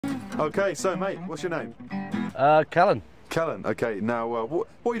Okay, so mate, what's your name? Kellen. Kellen. Okay, now what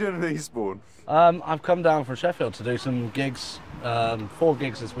are you doing in Eastbourne? I've come down from Sheffield to do some gigs, 4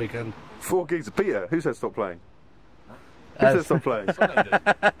 gigs this weekend. 4 gigs. Peter, who said stop playing? Who said stop playing? Song ended.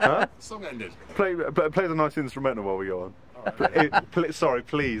 Huh? Song ended. Play the nice instrumental while we go on. Right. Sorry,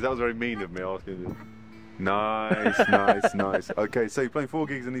 please. That was very mean of me asking you. Nice, nice. Okay, so you're playing 4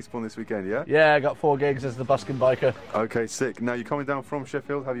 gigs in Eastbourne this weekend, yeah? Yeah, I got 4 gigs as the busking biker. Okay, sick. Now you're coming down from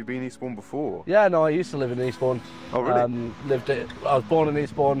Sheffield. Have you been in Eastbourne before? Yeah, no, I used to live in Eastbourne. Oh, really? I was born in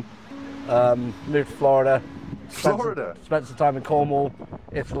Eastbourne, moved to Florida. Florida? Spent some time in Cornwall,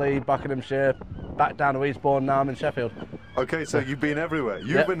 Italy, Buckinghamshire, back down to Eastbourne, now I'm in Sheffield. Okay, so you've been everywhere.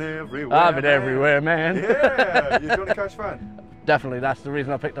 You've been everywhere. I've been everywhere, man. Yeah, you're a Johnny Cash fan? Definitely, that's the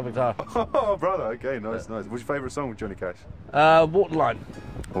reason I picked up a guitar. Oh, brother, okay, nice. What's your favourite song with Johnny Cash? Walk the Line.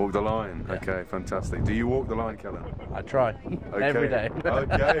 Walk the Line, Yeah. okay, fantastic. Do you walk the line, Kellen? I try, Okay. every day.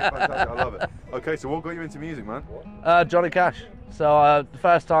 Okay, fantastic, I love it. Okay, so what got you into music, man? Johnny Cash. So the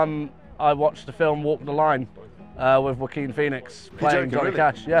first time I watched the film Walk the Line with Joaquin Phoenix playing joking, Johnny really?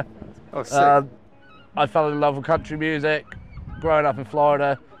 Cash, yeah. Oh, sick. I fell in love with country music, growing up in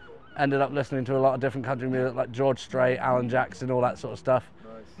Florida, ended up listening to a lot of different country music like George Strait, Alan Jackson, all that sort of stuff.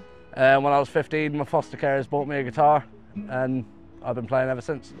 And when I was 15, my foster carers bought me a guitar and I've been playing ever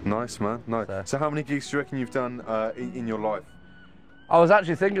since. Nice, man, nice. So how many gigs do you reckon you've done in your life? I was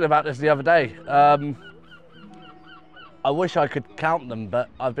actually thinking about this the other day. I wish I could count them, but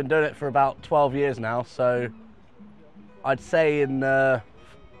I've been doing it for about 12 years now, so I'd say in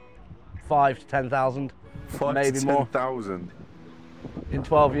 5 to 10,000, 5 maybe to more. 10,000. In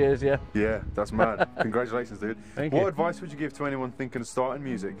 12 years, yeah. Yeah, that's mad. Congratulations, dude. Thank What you. advice would you give to anyone thinking of starting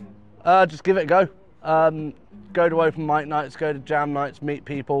music? Just give it a go. Go to open mic nights, go to jam nights, meet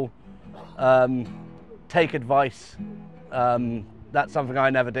people, take advice. That's something I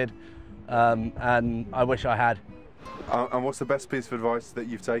never did, and I wish I had. And what's the best piece of advice that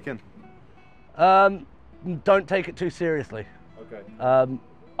you've taken? Don't take it too seriously. Okay.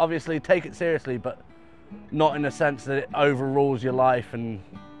 Obviously, take it seriously, but not in the sense that it overrules your life and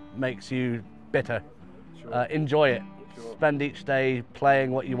makes you bitter. Sure. Enjoy it. Sure. Spend each day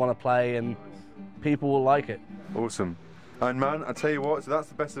playing what you want to play, and people will like it. Awesome. And man, I tell you what, so that's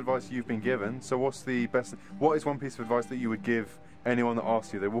the best advice you've been given. So what is one piece of advice that you would give anyone that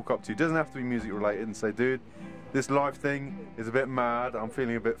asks you, they walk up to you, it doesn't have to be music related, and say, dude, this live thing is a bit mad, I'm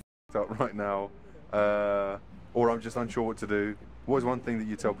feeling a bit f***ed up right now, or I'm just unsure what to do. What is one thing that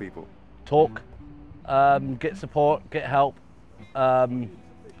you tell people? Talk, get support, get help. Don't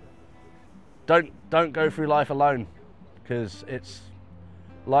go through life alone, because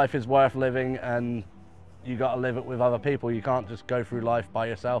life is worth living, and you got to live it with other people. You can't just go through life by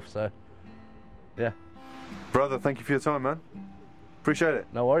yourself. So, yeah. Brother, thank you for your time, man. Appreciate it.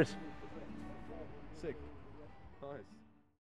 No worries. Sick. Nice.